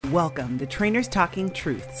Welcome to Trainers Talking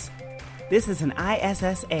Truths. This is an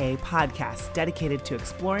ISSA podcast dedicated to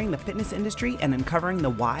exploring the fitness industry and uncovering the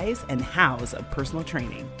whys and hows of personal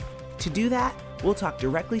training. To do that, we'll talk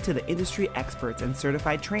directly to the industry experts and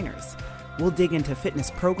certified trainers. We'll dig into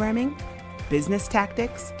fitness programming, business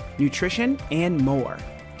tactics, nutrition, and more.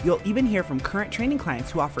 You'll even hear from current training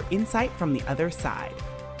clients who offer insight from the other side.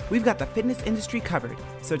 We've got the fitness industry covered,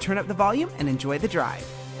 so turn up the volume and enjoy the drive.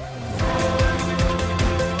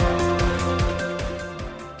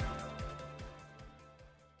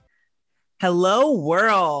 Hello,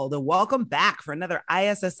 world. Welcome back for another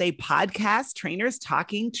ISSA podcast, Trainers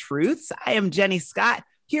Talking Truths. I am Jenny Scott,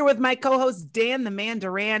 here with my co-host, Dan the Man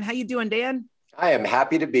Duran. How you doing, Dan? I am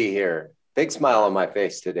happy to be here. Big smile on my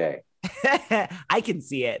face today. I can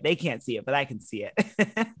see it. They can't see it, but I can see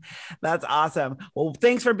it. That's awesome. Well,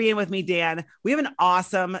 thanks for being with me, Dan. We have an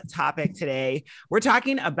awesome topic today. We're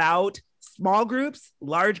talking about small groups,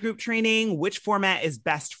 large group training, which format is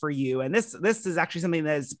best for you. And this is actually something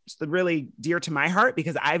that is really dear to my heart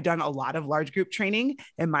because I've done a lot of large group training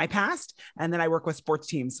in my past. And then I work with sports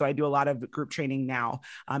teams. So I do a lot of group training now.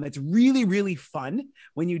 It's really, really fun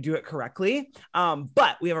when you do it correctly.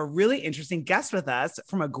 But we have a really interesting guest with us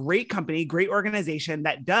from a great company, great organization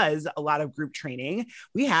that does a lot of group training.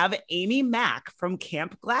 We have Amy Mack from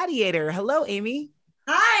Camp Gladiator. Hello, Amy.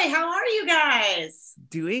 Hi, how are you guys?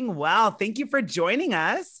 Doing well. Thank you for joining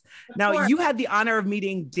us. Now, you had the honor of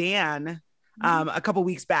meeting Dan a couple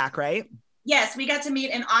weeks back, right? Yes, we got to meet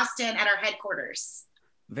in Austin at our headquarters.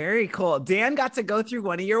 Very cool. Dan got to go through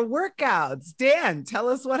one of your workouts. Dan, tell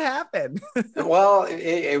us what happened. Well,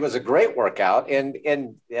 it was a great workout. And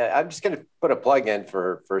I'm just going to put a plug in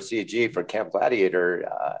for CG, for Camp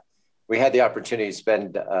Gladiator. We had the opportunity to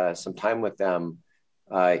spend some time with them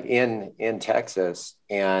in Texas,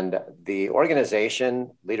 and the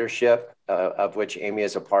organization leadership of which Amy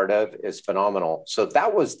is a part of is phenomenal. So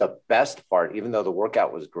that was the best part, even though the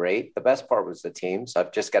workout was great. The best part was the team. So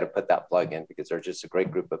I've just got to put that plug in because they're just a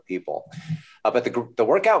great group of people. But the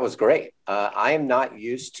workout was great. I am not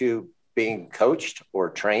used to being coached or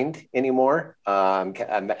trained anymore. I'm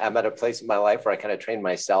at a place in my life where I kind of train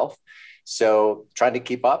myself. So trying to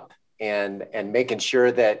keep up and making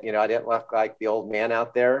sure that, I didn't look like the old man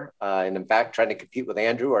out there. And in fact, trying to compete with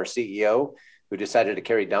Andrew, our CEO, who decided to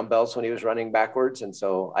carry dumbbells when he was running backwards. And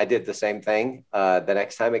so I did the same thing. The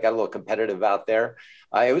next time it got a little competitive out there.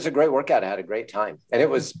 It was a great workout. I had a great time. And it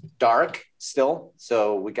was dark still.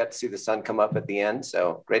 So we got to see the sun come up at the end.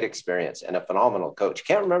 So great experience and a phenomenal coach.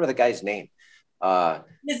 Can't remember the guy's name.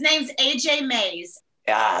 His name's AJ Mays.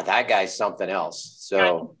 Yeah, that guy's something else.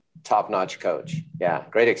 So top-notch coach. Yeah,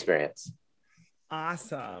 great experience.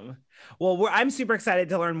 Awesome. Well, I'm super excited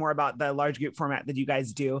to learn more about the large group format that you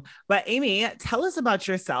guys do. But Amy, tell us about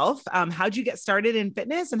yourself. How'd you get started in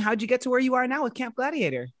fitness and how'd you get to where you are now with Camp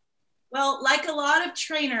Gladiator? Well, like a lot of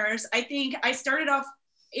trainers, I think I started off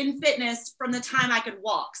in fitness from the time I could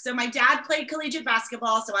walk. So my dad played collegiate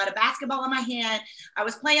basketball. So I had a basketball in my hand. I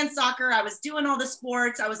was playing soccer. I was doing all the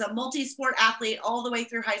sports. I was a multi-sport athlete all the way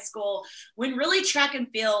through high school, when really track and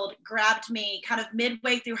field grabbed me kind of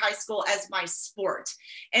midway through high school as my sport.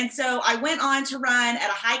 And so I went on to run at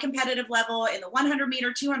a high competitive level in the 100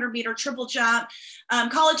 meter, 200 meter, triple jump.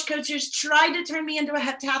 College coaches tried to turn me into a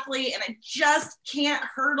heptathlete, and I just can't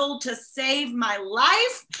hurdle to save my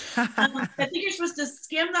life. I think you're supposed to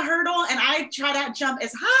skim the hurdle, and I try to jump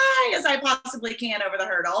as high as I possibly can over the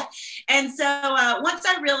hurdle. And so once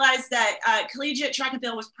I realized that collegiate track and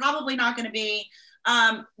field was probably not going to be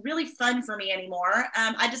really fun for me anymore,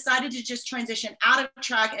 I decided to just transition out of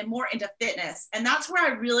track and more into fitness. And that's where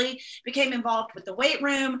I really became involved with the weight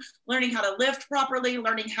room, learning how to lift properly,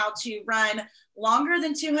 learning how to run longer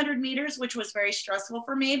than 200 meters, which was very stressful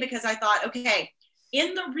for me because I thought, okay,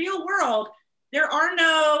 in the real world, there are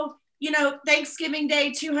no Thanksgiving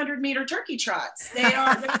Day 200-meter turkey trots.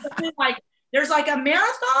 There's like a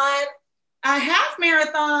marathon, a half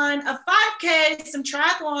marathon, a 5K, some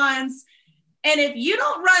triathlons. And if you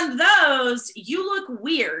don't run those, you look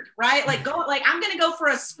weird, right? I'm going to go for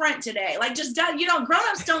a sprint today.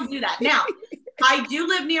 Grown-ups don't do that. Now, I do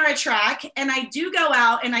live near a track and I do go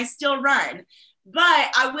out and I still run.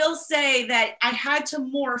 But I will say that I had to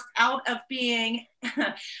morph out of being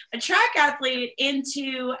a track athlete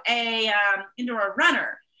into a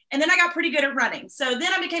runner. And then I got pretty good at running. So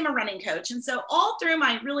then I became a running coach. And so all through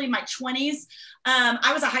my 20s,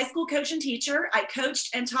 I was a high school coach and teacher. I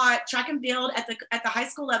coached and taught track and field at the high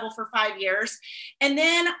school level for 5 years. And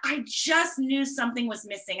then I just knew something was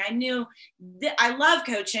missing. I knew that I love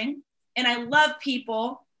coaching and I love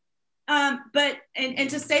people. And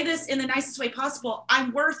to say this in the nicest way possible,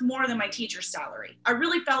 I'm worth more than my teacher's salary. I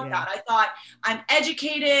really felt that. I thought, I'm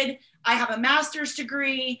educated. I have a master's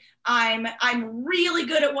degree. I'm really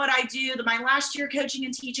good at what I do. My last year coaching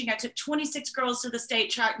and teaching, I took 26 girls to the state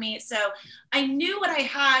track meet. So I knew what I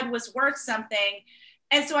had was worth something.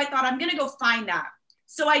 And so I thought, I'm going to go find that.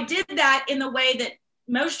 So I did that in the way that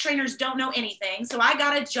most trainers don't know anything. So I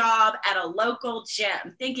got a job at a local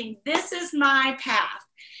gym thinking this is my path.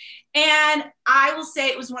 And I will say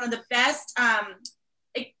it was one of the best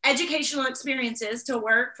educational experiences to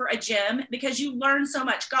work for a gym because you learn so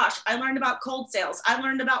much. Gosh, I learned about cold sales. I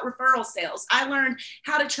learned about referral sales. I learned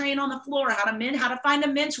how to train on the floor, how to find a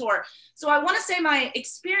mentor. So I want to say my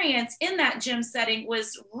experience in that gym setting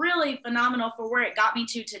was really phenomenal for where it got me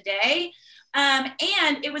to today. And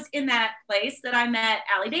it was in that place that I met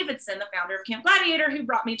Allie Davidson, the founder of Camp Gladiator, who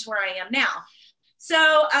brought me to where I am now.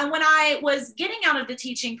 So when I was getting out of the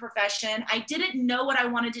teaching profession, I didn't know what I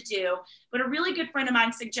wanted to do, but a really good friend of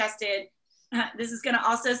mine suggested, this is going to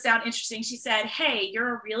also sound interesting. She said, hey,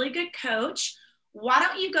 you're a really good coach. Why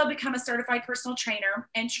don't you go become a certified personal trainer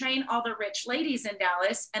and train all the rich ladies in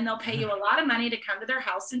Dallas, and they'll pay you a lot of money to come to their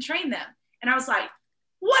house and train them. And I was like,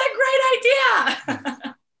 what a great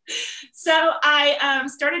idea. So I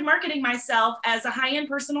started marketing myself as a high-end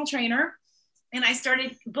personal trainer. And I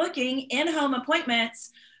started booking in-home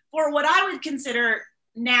appointments for what I would consider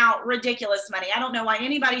now ridiculous money. I don't know why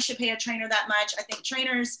anybody should pay a trainer that much. I think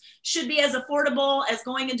trainers should be as affordable as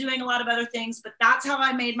going and doing a lot of other things, but that's how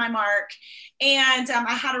I made my mark. And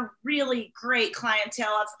I had a really great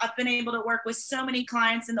clientele. I've been able to work with so many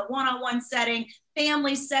clients in the one-on-one setting,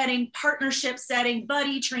 family setting, partnership setting,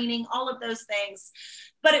 buddy training, all of those things.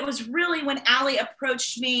 But it was really when Allie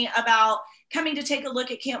approached me about coming to take a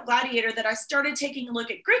look at Camp Gladiator that I started taking a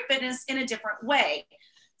look at group fitness in a different way.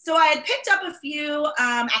 So I had picked up a few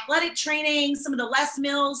athletic training, some of the Les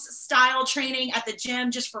Mills style training at the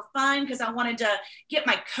gym just for fun because I wanted to get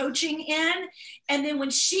my coaching in. And then when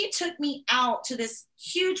she took me out to this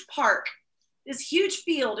huge park, this huge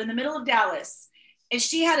field in the middle of Dallas, and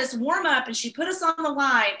she had us warm up and she put us on the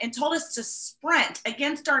line and told us to sprint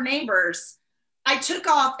against our neighbors, I took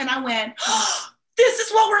off and I went, oh, this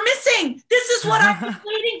is what we're missing. This is what I've been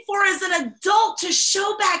waiting for as an adult to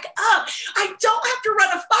show back up. I don't have to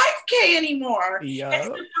run a 5K anymore. Yep. And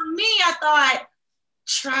so for me, I thought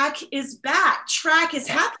track is back. Track is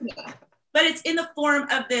happening. But it's in the form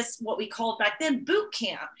of this, what we called back then, boot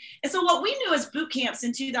camp. And so what we knew as boot camps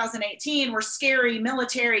in 2018 were scary,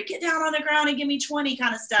 military, get down on the ground and give me 20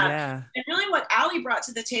 kind of stuff. Yeah. And really what Allie brought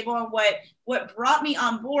to the table and what brought me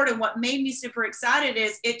on board and what made me super excited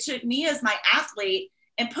is it took me as my athlete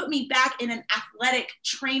and put me back in an athletic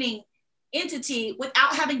training entity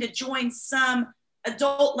without having to join some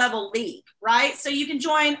adult level league, right? So you can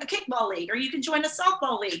join a kickball league or you can join a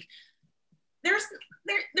softball league.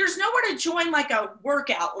 There's nowhere to join like a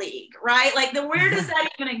workout league, right? Like where does that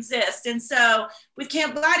even exist? And so with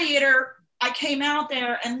Camp Gladiator, I came out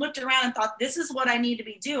there and looked around and thought, this is what I need to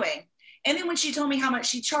be doing. And then when she told me how much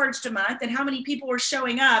she charged a month and how many people were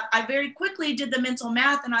showing up, I very quickly did the mental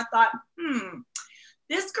math and I thought,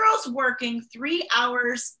 this girl's working 3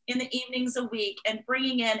 hours in the evenings a week and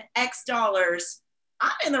bringing in X dollars.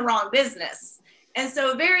 I'm in the wrong business. And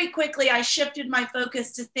so very quickly I shifted my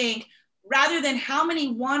focus to think, rather than how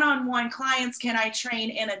many one-on-one clients can I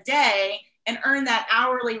train in a day and earn that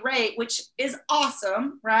hourly rate, which is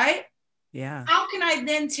awesome, right? Yeah. How can I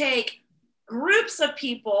then take groups of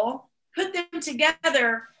people, put them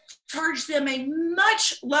together, charge them a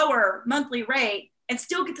much lower monthly rate, and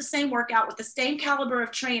still get the same workout with the same caliber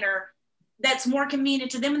of trainer that's more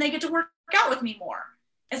convenient to them and they get to work out with me more.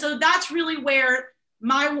 And so that's really where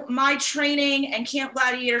my training and Camp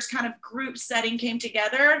Gladiators kind of group setting came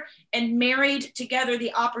together and married together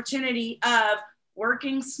the opportunity of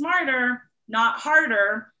working smarter, not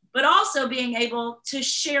harder, but also being able to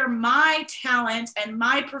share my talent and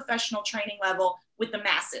my professional training level with the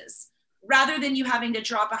masses. Rather than you having to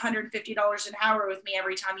drop $150 an hour with me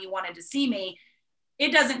every time you wanted to see me,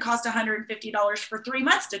 it doesn't cost $150 for 3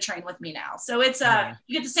 months to train with me now. So it's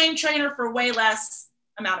you get the same trainer for way less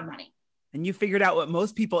amount of money. And you figured out what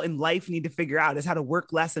most people in life need to figure out is how to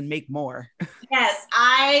work less and make more. Yes,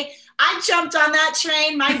 I jumped on that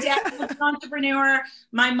train. My dad was an entrepreneur.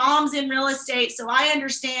 My mom's in real estate. So I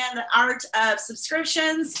understand the art of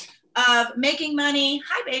subscriptions, of making money.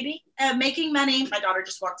 Hi, baby. Making money. My daughter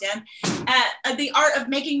just walked in. The art of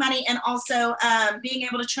making money and also being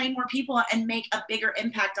able to train more people and make a bigger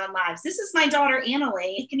impact on lives. This is my daughter,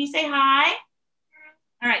 Annalie. Can you say hi?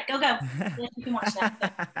 All right, go. You can watch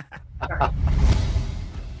that.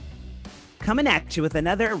 Coming at you with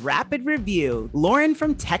another rapid review. Lauren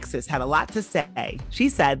from Texas had a lot to say. She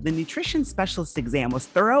said the nutrition specialist exam was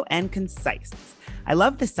thorough and concise. I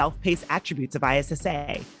love the self-paced attributes of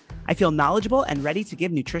ISSA. I feel knowledgeable and ready to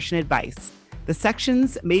give nutrition advice. The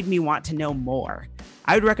sections made me want to know more.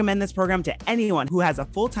 I would recommend this program to anyone who has a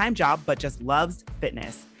full-time job but just loves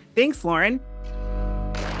fitness. Thanks, Lauren.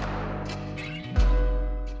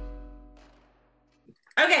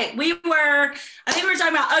 Okay, I think we were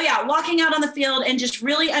talking about, walking out on the field and just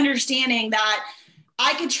really understanding that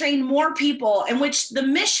I could train more people, in which the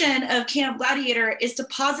mission of Camp Gladiator is to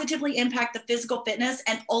positively impact the physical fitness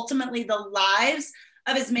and ultimately the lives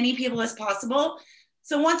of as many people as possible.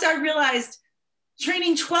 So once I realized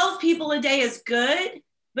training 12 people a day is good,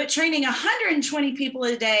 but training 120 people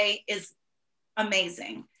a day is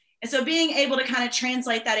amazing. And so being able to kind of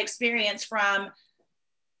translate that experience from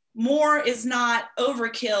more is not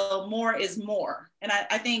overkill, more is more. And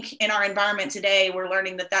I think in our environment today, we're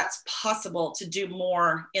learning that that's possible to do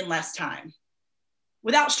more in less time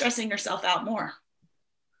without stressing yourself out more.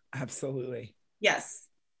 Absolutely. Yes.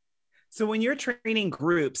 So when you're training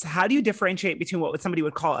groups, how do you differentiate between what somebody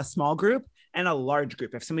would call a small group and a large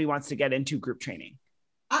group if somebody wants to get into group training?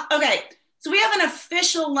 Okay. So we have an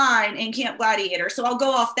official line in Camp Gladiator. So I'll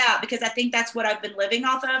go off that because I think that's what I've been living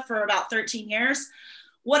off of for about 13 years.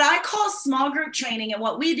 What I call small group training and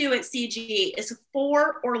what we do at CG is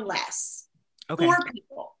 4 or less, okay. 4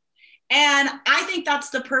 people. And I think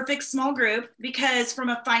that's the perfect small group because from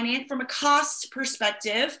a cost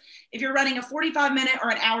perspective, if you're running a 45-minute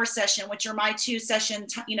or an hour session, which are my 2 session,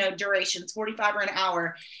 durations, 45 or an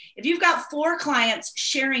hour, if you've got 4 clients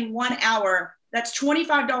sharing 1 hour, that's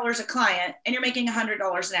 $25 a client and you're making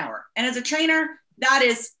 $100 an hour. And as a trainer, that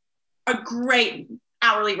is a great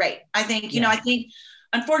hourly rate. I think, I think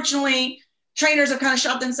unfortunately, trainers have kind of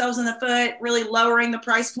shot themselves in the foot, really lowering the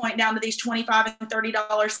price point down to these $25 and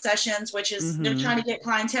 $30 sessions, which is they're trying to get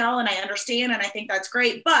clientele. And I understand. And I think that's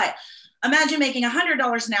great. But imagine making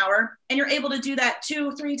 $100 an hour and you're able to do that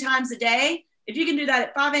 2-3 times a day. If you can do that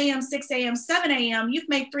at 5 a.m., 6 a.m., 7 a.m., you've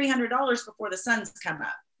made $300 before the sun's come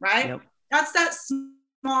up, right? Yep. That's that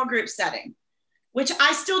small group setting, which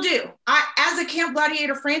I still do. As a Camp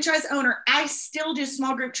Gladiator franchise owner, I still do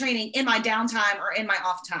small group training in my downtime or in my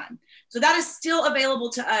off time. So that is still available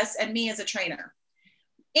to us and me as a trainer.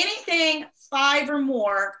 Anything 5 or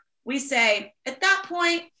more, we say at that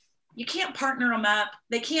point, you can't partner them up.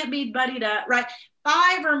 They can't be buddied up, right?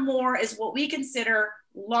 5 or more is what we consider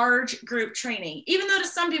large group training, even though to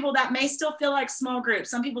some people that may still feel like small group.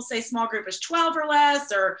 Some people say small group is 12 or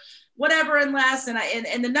less or whatever and less.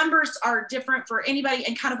 And the numbers are different for anybody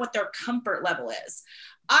and kind of what their comfort level is.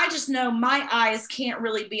 I just know my eyes can't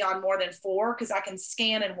really be on more than 4 because I can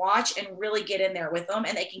scan and watch and really get in there with them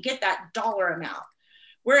and they can get that dollar amount.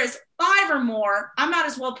 Whereas 5 or more, I might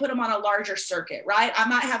as well put them on a larger circuit, right? I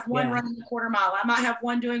might have one running a quarter mile. I might have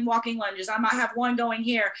one doing walking lunges. I might have one going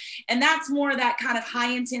here. And that's more that kind of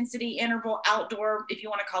high intensity interval outdoor, if you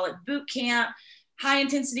want to call it boot camp, high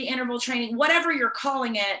intensity interval training, whatever you're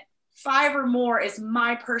calling it. 5 or more is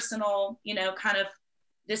my personal, kind of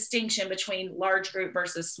distinction between large group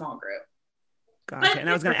versus small group. Gotcha. And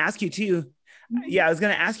I was going to ask you too. Yeah, I was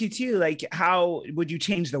going to ask you too, like, how would you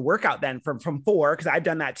change the workout then from 4? Because I've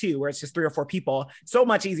done that too, where it's just 3 or 4 people. So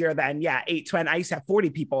much easier than 8, 20. I used to have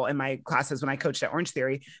 40 people in my classes when I coached at Orange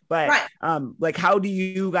Theory. But like, how do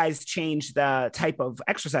you guys change the type of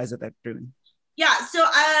exercise that they're doing? Yeah. So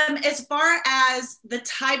as far as the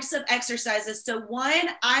types of exercises, so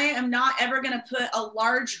one, I am not ever going to put a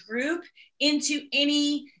large group into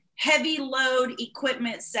any heavy load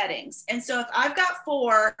equipment settings. And so if I've got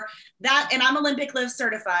 4 and I'm Olympic Lift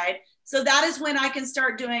certified, so that is when I can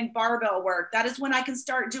start doing barbell work. That is when I can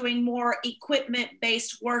start doing more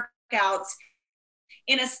equipment-based workouts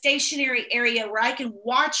in a stationary area where I can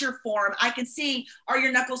watch your form. I can see, are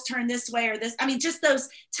your knuckles turned this way or this? I mean, just those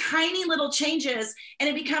tiny little changes, and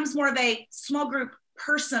it becomes more of a small group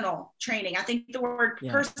personal training. I think the word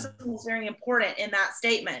personal is very important in that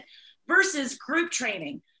statement versus group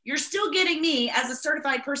training. You're still getting me as a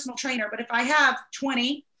certified personal trainer, but if I have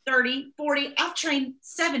 20, 30, 40, I've trained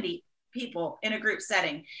 70 people in a group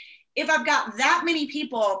setting. If I've got that many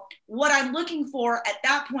people, what I'm looking for at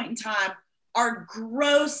that point in time are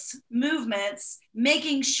gross movements,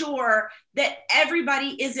 making sure that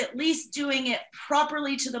everybody is at least doing it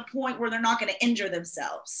properly to the point where they're not going to injure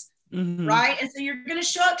themselves. right? And so you're going to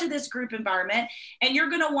show up to this group environment and you're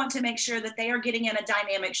going to want to make sure that they are getting in a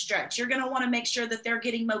dynamic stretch. You're going to want to make sure that they're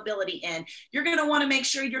getting mobility in. You're going to want to make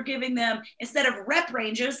sure you're giving them, instead of rep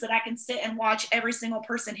ranges that I can sit and watch every single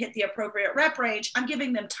person hit the appropriate rep range, I'm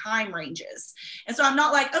giving them time ranges. And so I'm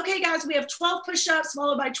not like, okay, guys, we have 12 push-ups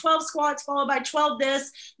followed by 12 squats, followed by 12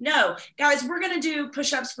 this. No, guys, we're going to do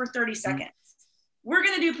push-ups for 30 seconds. We're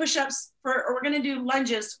going to do push-ups or we're going to do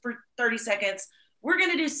lunges for 30 seconds. We're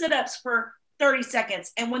going to do sit-ups for 30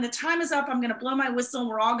 seconds. And when the time is up, I'm going to blow my whistle and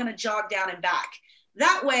we're all going to jog down and back.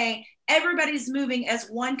 That way, everybody's moving as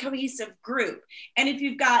one cohesive group. And if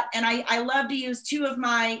you've got, and I love to use two of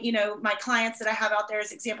my, my clients that I have out there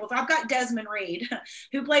as examples. I've got Desmond Reed,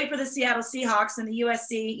 who played for the Seattle Seahawks and the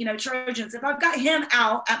USC, Trojans. If I've got him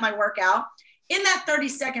out at my workout in that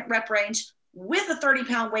 30-second rep range with a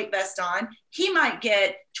 30-pound weight vest on, he might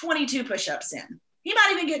get 22 push-ups in. He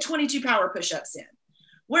might even get 22 power push-ups in.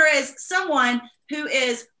 Whereas someone who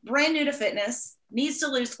is brand new to fitness, needs to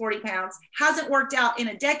lose 40 pounds, hasn't worked out in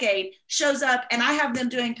a decade, shows up and I have them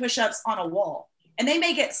doing push-ups on a wall. And they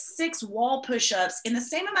may get 6 wall push-ups in the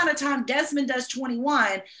same amount of time Desmond does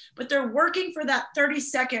 21, but they're working for that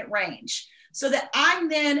 30-second range. So that I'm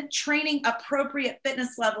then training appropriate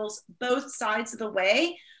fitness levels both sides of the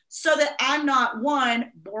way, so that I'm not,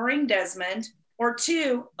 1, boring Desmond, or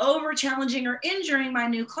 2, over challenging or injuring my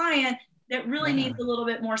new client that really needs a little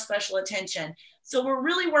bit more special attention. So we're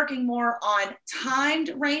really working more on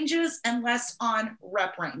timed ranges and less on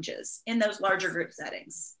rep ranges in those larger group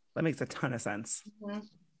settings. That makes a ton of sense.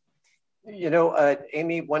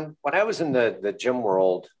 Amy, when I was in the gym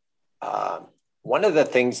world, one of the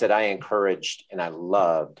things that I encouraged and I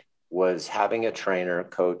loved was having a trainer,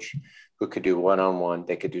 coach, who could do one-on-one,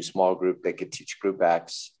 they could do small group, they could teach group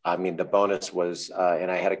X. I mean, the bonus was,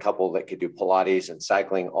 and I had a couple that could do Pilates and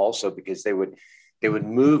cycling also, because they would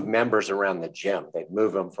move members around the gym. They'd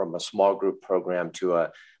move them from a small group program to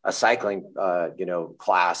a cycling,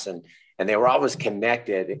 class. And they were always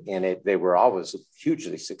connected and they were always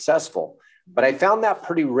hugely successful. But I found that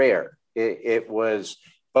pretty rare. It was,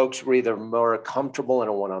 folks were either more comfortable in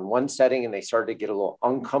a one-on-one setting and they started to get a little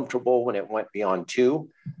uncomfortable when it went beyond 2.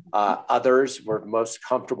 Others were most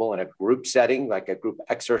comfortable in a group setting, like a group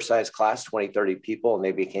exercise class, 20, 30 people, and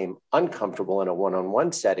they became uncomfortable in a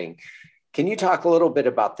one-on-one setting. Can you talk a little bit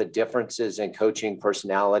about the differences in coaching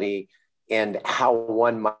personality and how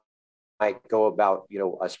one might go about,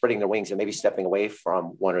 spreading their wings and maybe stepping away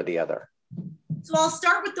from one or the other? So I'll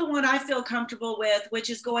start with the one I feel comfortable with, which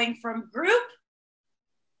is going from group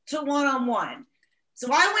to one-on-one. So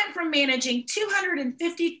I went from managing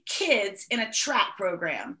 250 kids in a track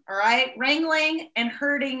program, all right? Wrangling and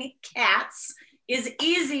herding cats is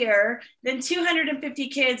easier than 250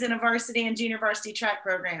 kids in a varsity and junior varsity track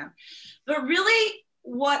program. But really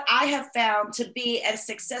what I have found to be a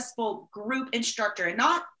successful group instructor, and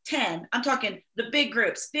not 10, I'm talking the big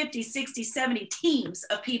groups, 50, 60, 70 teams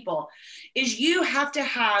of people, is you have to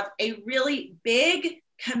have a really big,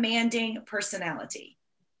 commanding personality.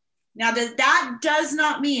 Now, that does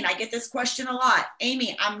not mean, I get this question a lot,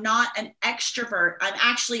 Amy, I'm not an extrovert, I'm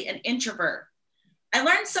actually an introvert. I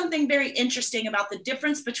learned something very interesting about the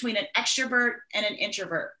difference between an extrovert and an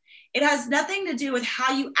introvert. It has nothing to do with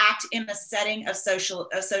how you act in a setting of social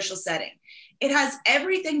setting. It has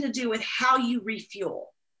everything to do with how you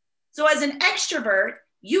refuel. So as an extrovert,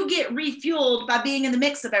 you get refueled by being in the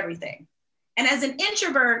mix of everything. And as an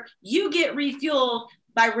introvert, you get refueled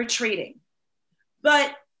by retreating.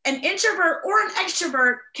 But an introvert or an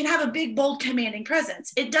extrovert can have a big, bold, commanding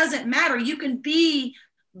presence. It doesn't matter. You can be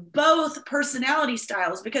both personality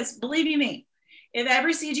styles, because believe you me, if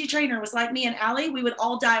every CG trainer was like me and Allie, we would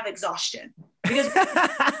all die of exhaustion, because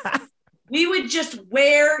we would just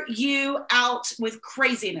wear you out with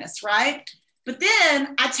craziness, right? But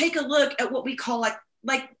then I take a look at what we call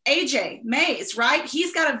like AJ Mays, right?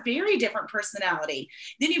 He's got a very different personality.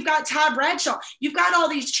 Then you've got Ty Bradshaw. You've got all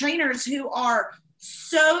these trainers who are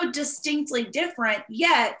so distinctly different,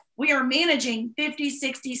 yet we are managing 50,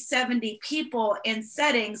 60, 70 people in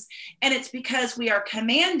settings. And it's because we are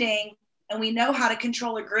commanding and we know how to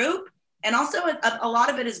control a group. And also a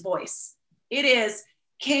lot of it is voice. It is,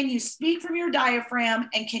 can you speak from your diaphragm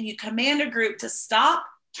and can you command a group to stop,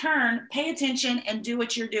 turn, pay attention, and do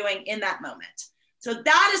what you're doing in that moment? So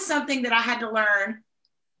that is something that I had to learn,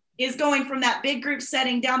 is going from that big group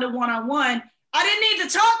setting down to one-on-one. I didn't need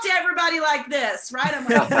to talk to everybody like this, right? I'm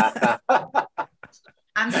like,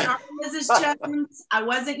 I'm sorry, Mrs. Jones. I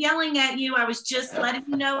wasn't yelling at you. I was just letting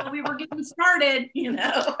you know we were getting started,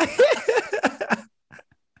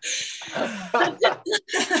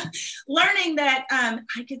 Learning that I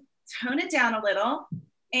could tone it down a little,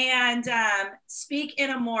 and speak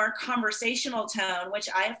in a more conversational tone, which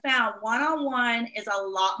I have found one-on-one is a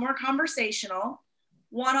lot more conversational.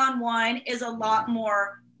 One-on-one is a lot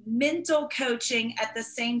more mental coaching at the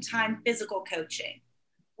same time physical coaching.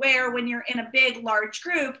 Where when you're in a big, large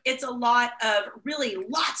group, it's a lot of really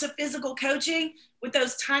lots of physical coaching with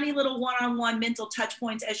those tiny little one-on-one mental touch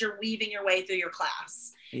points as you're weaving your way through your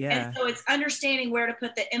class. Yeah. And so it's understanding where to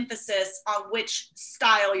put the emphasis on which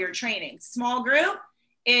style you're training. Small group,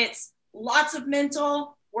 it's lots of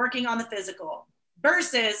mental working on the physical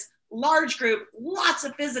versus large group, lots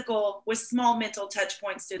of physical with small mental touch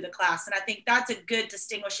points through the class. And I think that's a good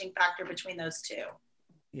distinguishing factor between those two.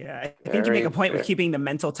 Yeah, I think you make a point with keeping the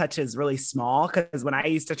mental touches really small, because when I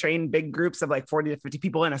used to train big groups of like 40 to 50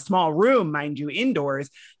 people in a small room, mind you, indoors,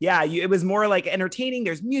 it was more like entertaining.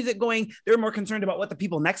 There's music going. They're more concerned about what the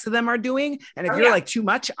people next to them are doing. And if you're like too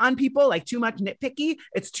much on people, like too much nitpicky,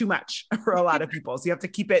 it's too much for a lot of people. So you have to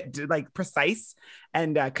keep it like precise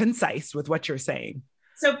and concise with what you're saying.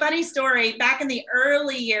 So funny story, back in the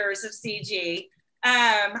early years of CG,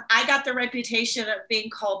 I got the reputation of being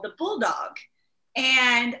called the Bulldog.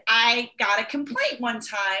 And I got a complaint one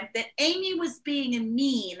time that Amy was being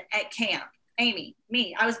mean at camp. I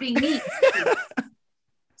was being mean.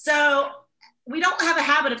 So we don't have a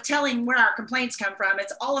habit of telling where our complaints come from.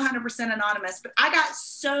 It's all 100% anonymous. But I'm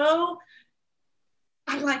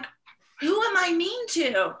like, who am I mean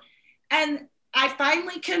to? And I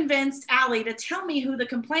finally convinced Allie to tell me who the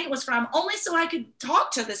complaint was from, only so I could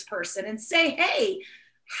talk to this person and say, hey,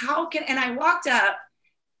 and I walked up,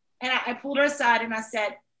 and I pulled her aside and I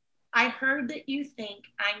said, I heard that you think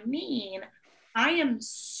I'm mean. I am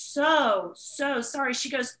so sorry.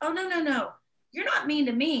 She goes, oh, no. You're not mean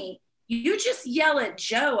to me. You just yell at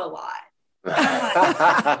Joe a lot.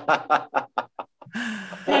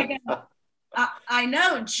 I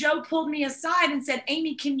know. Joe pulled me aside and said,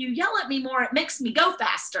 Amy, can you yell at me more? It makes me go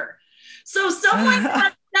faster. So someone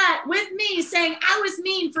got that with me saying I was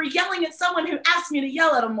mean for yelling at someone who asked me to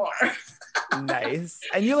yell at them more. Nice.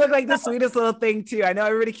 And you look like the sweetest little thing too. I know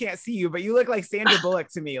everybody can't see you, but you look like Sandra Bullock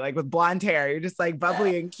to me, like with blonde hair. You're just like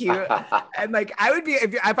bubbly and cute. And like I would be,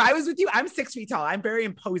 if I was with you, I'm 6 feet tall. I'm very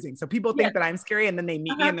imposing. So people think that I'm scary, and then they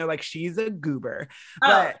meet me and they're like, she's a goober.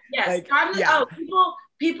 But yes.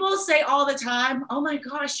 People say all the time, oh my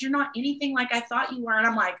gosh, you're not anything like I thought you were. And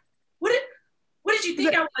I'm like, what did you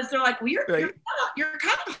think I was? They're like, well, you're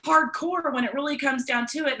kind of hardcore when it really comes down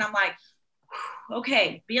to it. And I'm like,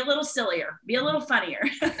 okay, be a little sillier, be a little funnier.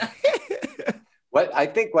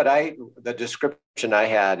 The description I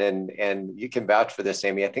had, and you can vouch for this,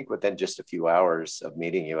 Amy, I think within just a few hours of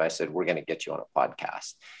meeting you, I said, we're going to get you on a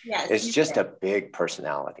podcast. Yes, it's just a big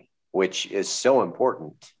personality, which is so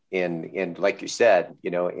important in like you said,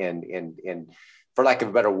 in for lack of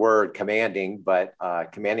a better word, commanding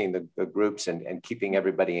the groups and keeping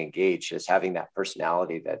everybody engaged, is having that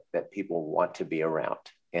personality that people want to be around.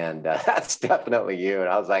 And that's definitely you. And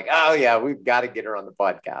I was like, oh yeah, we've got to get her on the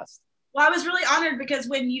podcast. Well, I was really honored because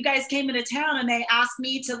when you guys came into town and they asked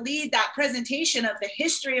me to lead that presentation of the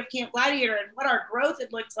history of Camp Gladiator and what our growth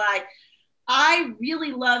had looked like, I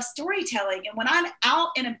really love storytelling. And when I'm out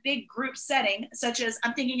in a big group setting, such as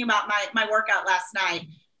I'm thinking about my workout last night,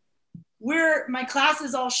 where my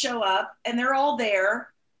classes all show up and they're all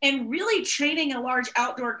there, and really training a large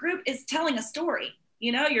outdoor group is telling a story.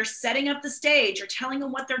 You're setting up the stage, you're telling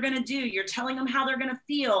them what they're going to do, you're telling them how they're going to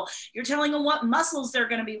feel, you're telling them what muscles they're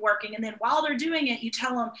going to be working. And then while they're doing it, you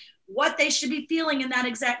tell them what they should be feeling in that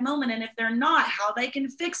exact moment. And if they're not, how they can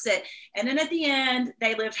fix it. And then at the end,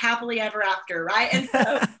 they lived happily ever after, right? And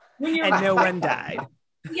so when you're and no one died.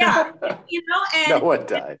 Yeah, and no one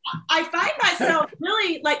died. I find myself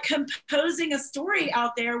really like composing a story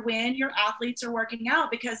out there when your athletes are working out,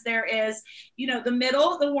 because there is, the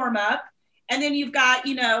middle, the warm up, and then you've got,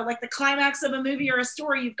 like the climax of a movie or a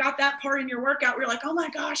story. You've got that part in your workout where you're like, oh my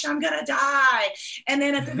gosh, I'm gonna die. And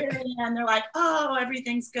then at the very end, they're like, oh,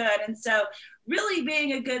 everything's good. And so really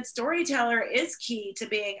being a good storyteller is key to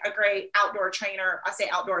being a great outdoor trainer. I say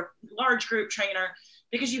outdoor, large group trainer,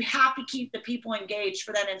 because you have to keep the people engaged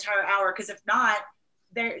for that entire hour. Because if not,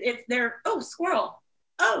 oh, squirrel.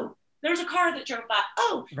 Oh, there's a car that drove by.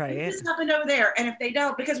 Oh, right. This happened over there. And if they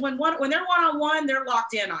don't, because when they're one-on-one, they're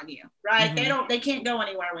locked in on you, right? Mm-hmm. They can't go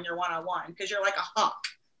anywhere when you're one-on-one because you're like a hawk.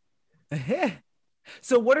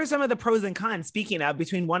 So what are some of the pros and cons, speaking of,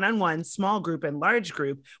 between one-on-one, small group, and large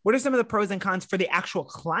group? What are some of the pros and cons for the actual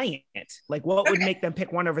client? Like what would make them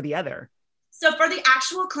pick one over the other? So for the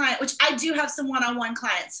actual client, which I do have some one-on-one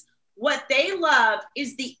clients, what they love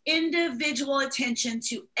is the individual attention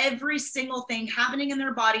to every single thing happening in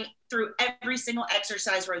their body through every single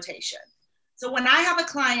exercise rotation. So when I have a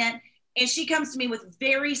client and she comes to me with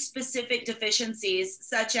very specific deficiencies,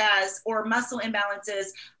 such as, or muscle imbalances,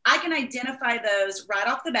 I can identify those right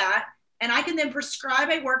off the bat. And I can then prescribe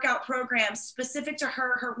a workout program specific to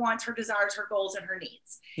her, her wants, her desires, her goals, and her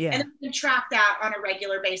needs. Yeah. And then we can track that on a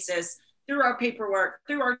regular basis through our paperwork,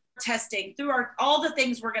 through our testing, through all the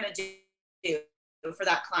things we're going to do for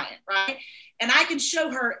that client, right? And I can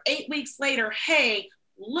show her 8 weeks later, hey,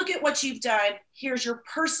 look at what you've done. Here's your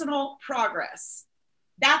personal progress.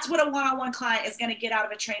 That's what a one-on-one client is going to get out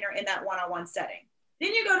of a trainer in that one-on-one setting.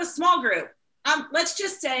 Then you go to small group. Let's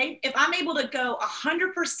just say if I'm able to go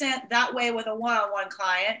 100% that way with a one-on-one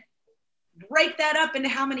client, break that up into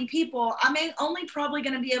how many people, I'm only probably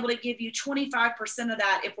going to be able to give you 25% of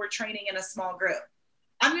that if we're training in a small group.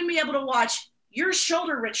 I'm going to be able to watch your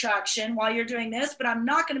shoulder retraction while you're doing this, but I'm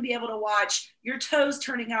not going to be able to watch your toes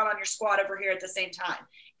turning out on your squat over here at the same time.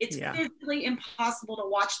 It's physically impossible to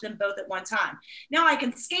watch them both at one time. Now I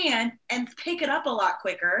can scan and pick it up a lot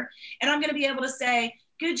quicker, and I'm going to be able to say,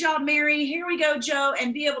 good job, Mary. Here we go, Joe,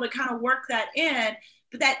 and be able to kind of work that in.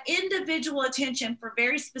 But that individual attention for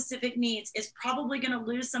very specific needs is probably going to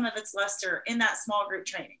lose some of its luster in that small group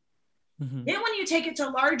training. Mm-hmm. Then when you take it to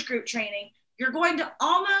large group training, you're going to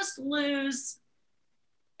almost lose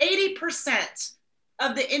 80%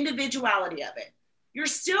 of the individuality of it. You're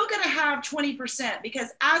still going to have 20% because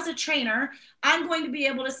as a trainer, I'm going to be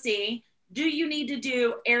able to see, do you need to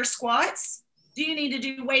do air squats? Do you need to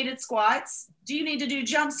do weighted squats? Do you need to do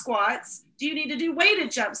jump squats? Do you need to do weighted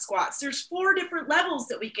jump squats? There's 4 different levels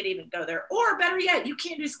that we could even go there. Or better yet, you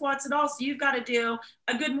can't do squats at all. So you've got to do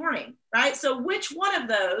a good morning, right? So which one of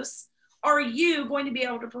those are you going to be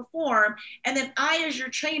able to perform? And then I, as your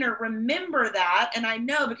trainer, remember that. And I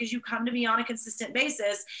know because you come to me on a consistent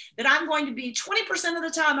basis that I'm going to be 20% of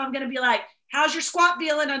the time, I'm going to be like, how's your squat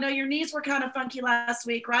feeling? I know your knees were kind of funky last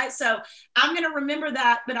week, right? So I'm going to remember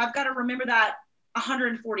that, but I've got to remember that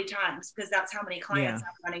 140 times because that's how many clients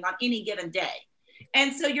I'm running on any given day.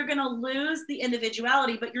 And so you're going to lose the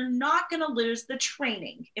individuality, but you're not going to lose the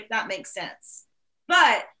training, if that makes sense.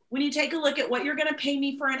 But when you take a look at what you're going to pay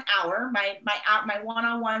me for an hour, my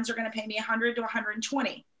one-on-ones are going to pay me 100 to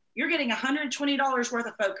 120. You're getting $120 worth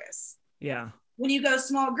of focus. Yeah. When you go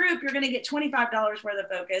small group, you're going to get $25 worth of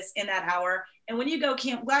focus in that hour. And when you go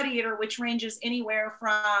Camp Gladiator, which ranges anywhere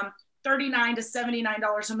from $39 to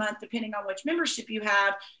 $79 a month, depending on which membership you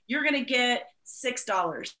have, you're going to get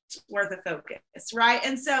 $6 worth of focus, right?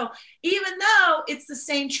 And so even though it's the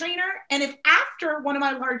same trainer, and if after one of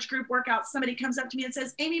my large group workouts, somebody comes up to me and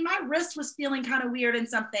says, Amy, my wrist was feeling kind of weird and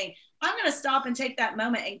something, I'm going to stop and take that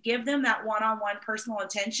moment and give them that one-on-one personal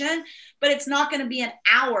attention, but it's not going to be an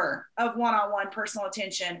hour of one-on-one personal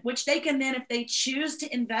attention, which they can then, if they choose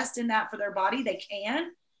to invest in that for their body, they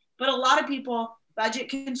can. But a lot of people, budget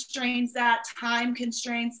constrains that, time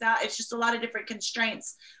constrains that. It's just a lot of different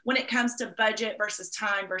constraints when it comes to budget versus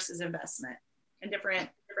time versus investment and different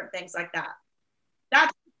things like that.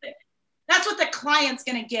 That's what the client's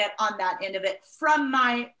going to get on that end of it from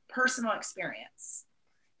my personal experience.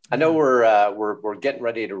 I know we're getting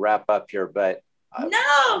ready to wrap up here, but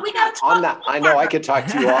no, we got to talk on that. I know I could talk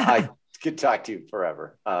to you. I could talk to you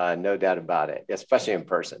forever, no doubt about it, especially in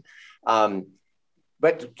person.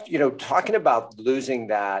 But, talking about losing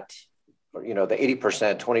that, the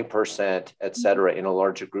 80%, 20%, et cetera, in a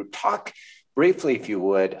larger group, talk briefly, if you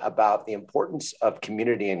would, about the importance of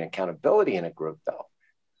community and accountability in a group, though,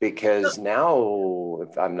 because now,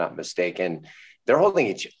 if I'm not mistaken, they're holding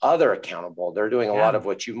each other accountable. They're doing a lot of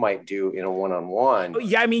what you might do in a one-on-one. Oh,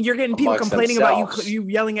 yeah, I mean, you're getting people complaining about you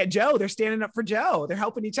yelling at Joe. They're standing up for Joe. They're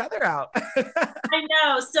helping each other out. I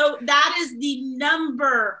know. So that is the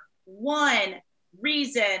number one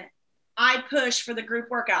reason I push for the group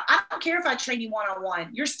workout. I don't care if I train you one-on-one.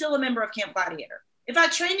 You're still a member of Camp Gladiator. If I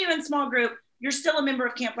train you in small group, you're still a member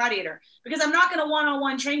of Camp Gladiator because I'm not going to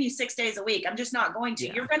one-on-one train you 6 days a week. I'm just not going to.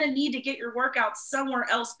 Yeah. You're going to need to get your workouts somewhere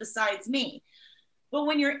else besides me. But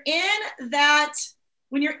when you're in that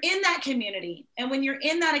community and when you're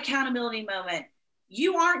in that accountability moment,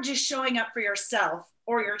 you aren't just showing up for yourself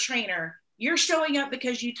or your trainer. You're showing up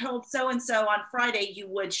because you told so-and-so on Friday you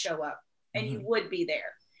would show up. And you would be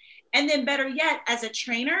there. And then better yet, as a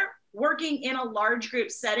trainer working in a large group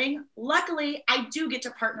setting, luckily I do get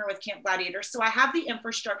to partner with Camp Gladiator. So I have the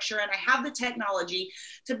infrastructure and I have the technology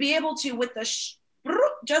to be able to, with the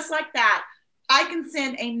just like that, I can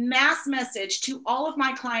send a mass message to all of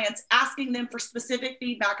my clients asking them for specific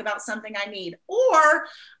feedback about something I need. Or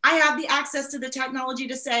I have the access to the technology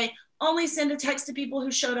to say, only send a text to people who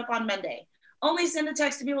showed up on Monday. Only send a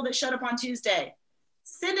text to people that showed up on Tuesday.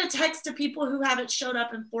 Send a text to people who haven't showed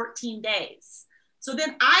up in 14 days. So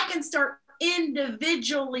then I can start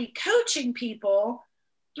individually coaching people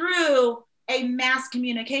through a mass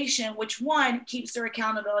communication, which one keeps their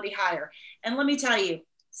accountability higher. And let me tell you,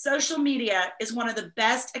 social media is one of the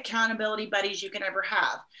best accountability buddies you can ever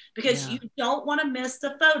have, because you don't want to miss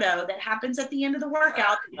the photo that happens at the end of the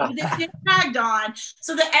workout that you then get tagged on,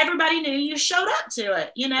 so that everybody knew you showed up to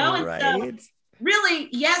it, you know? Right. And so really,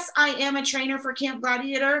 yes, I am a trainer for Camp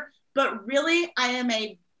Gladiator, but really I am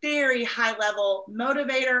a very high level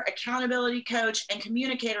motivator, accountability coach, and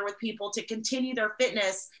communicator with people to continue their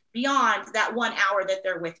fitness beyond that 1 hour that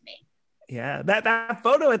they're with me. Yeah, that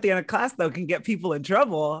photo at the end of class, though, can get people in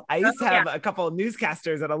trouble. I used to have a couple of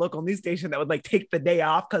newscasters at a local news station that would like take the day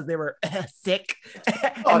off because they were sick.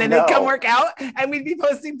 And then they'd come work out and we'd be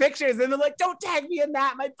posting pictures and they're like, don't tag me in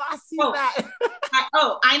that. My boss sees that.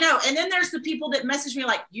 I know. And then there's the people that message me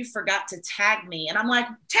like, you forgot to tag me. And I'm like,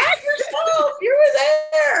 tag yourself. You were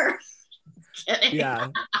there. Yeah,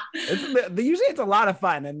 usually it's a lot of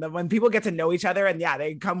fun, and when people get to know each other and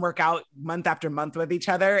they come work out month after month with each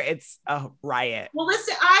other, it's a riot. Well,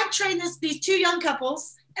 listen, I've trained these two young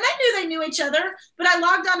couples, and I knew they knew each other, but I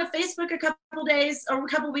logged on to Facebook a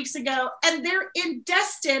couple weeks ago, and they're in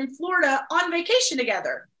Destin, Florida, on vacation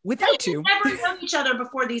together. Without you, never known each other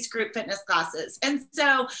before these group fitness classes, and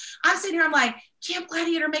so I'm sitting here, I'm like, Camp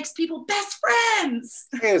Gladiator makes people best friends.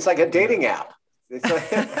 Hey, it's like a dating app.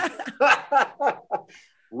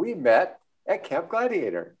 We met at Camp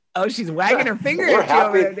Gladiator. Oh, she's wagging her finger We're at you happy.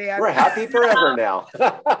 over there, Dan. We're happy forever now.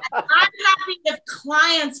 I'm happy if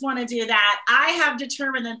clients want to do that. I have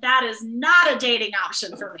determined that is not a dating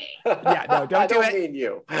option for me. Yeah, no, don't do it. I don't mean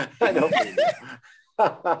you. I don't mean you.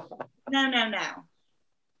 No.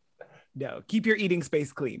 No, keep your eating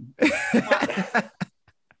space clean.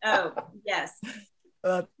 Oh, yes.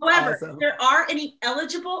 However, awesome. If there are any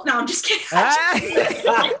eligible, no, I'm just kidding.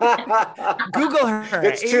 Google her.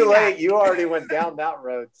 It's too late. You already went down that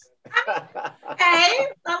road. Hey,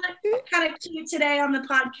 I'm kind of cute today on the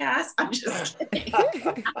podcast. I'm just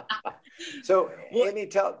kidding. So, Amy,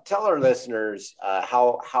 tell our listeners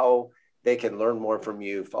how they can learn more from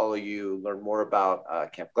you, follow you, learn more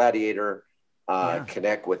about Camp Gladiator,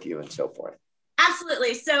 connect with you, and so forth.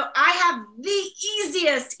 Absolutely. So I have the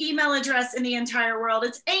easiest email address in the entire world.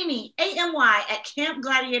 It's Amy, AMY,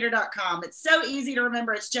 @campgladiator.com. It's so easy to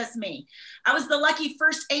remember. It's just me. I was the lucky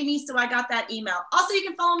first Amy, so I got that email. Also, you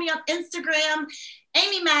can follow me on Instagram,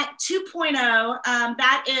 Amy Mack 2.0.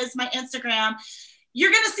 That is my Instagram. You're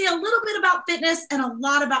going to see a little bit about fitness and a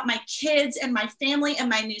lot about my kids and my family and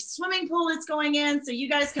my new swimming pool that's going in. So you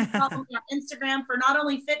guys can follow me on Instagram for not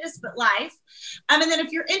only fitness, but life. And then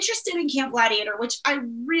if you're interested in Camp Gladiator, which I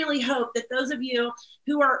really hope that those of you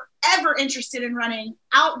who are ever interested in running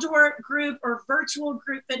outdoor group or virtual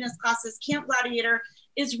group fitness classes, Camp Gladiator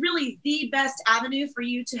is really the best avenue for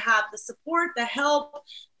you to have the support, the help,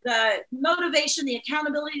 the motivation, the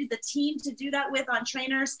accountability, the team to do that with on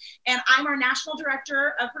trainers. And I'm our national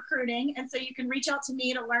director of recruiting. And so you can reach out to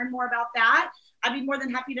me to learn more about that. I'd be more than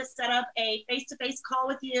happy to set up a face-to-face call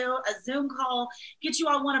with you, a Zoom call, get you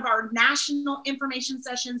on one of our national information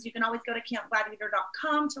sessions. You can always go to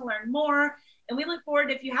campgladiator.com to learn more. And we look forward,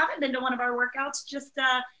 if you haven't been to one of our workouts, just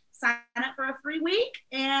sign up for a free week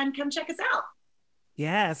and come check us out.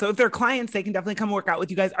 Yeah. So if they're clients, they can definitely come work out with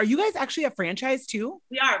you guys. Are you guys actually a franchise too?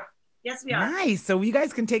 We are. Yes, we are. Nice. So you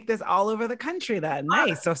guys can take this all over the country then.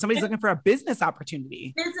 Nice. So if somebody's looking for a business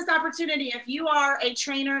opportunity. If you are a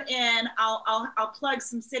trainer in, I'll plug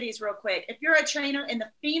some cities real quick. If you're a trainer in the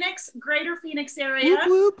greater Phoenix area, whoop,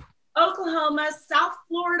 whoop. Oklahoma, South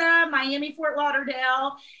Florida, Miami, Fort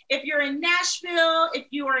Lauderdale. If you're in Nashville, if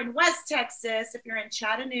you are in West Texas, if you're in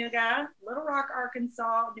Chattanooga, Little Rock,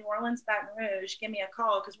 Arkansas, New Orleans, Baton Rouge, give me a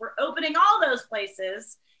call because we're opening all those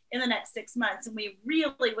places in the next 6 months. And we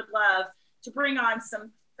really would love to bring on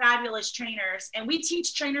some fabulous trainers. And we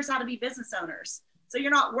teach trainers how to be business owners. So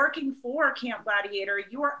you're not working for Camp Gladiator.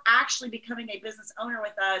 You are actually becoming a business owner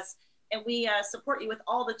with us. And we support you with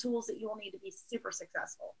all the tools that you will need to be super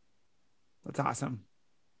successful. That's awesome.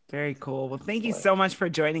 Very cool. Well, thank you so much for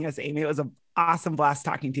joining us, Amy. It was an awesome blast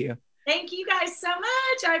talking to you. Thank you guys so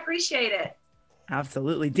much. I appreciate it.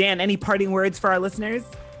 Absolutely. Dan, any parting words for our listeners?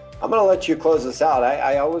 I'm going to let you close us out.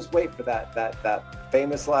 I always wait for that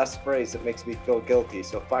famous last phrase that makes me feel guilty.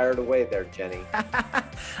 So fire it away there, Jenny.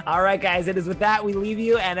 All right, guys. It is with that we leave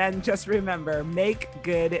you. And then just remember, make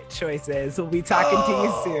good choices. We'll be talking to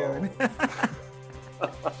you soon.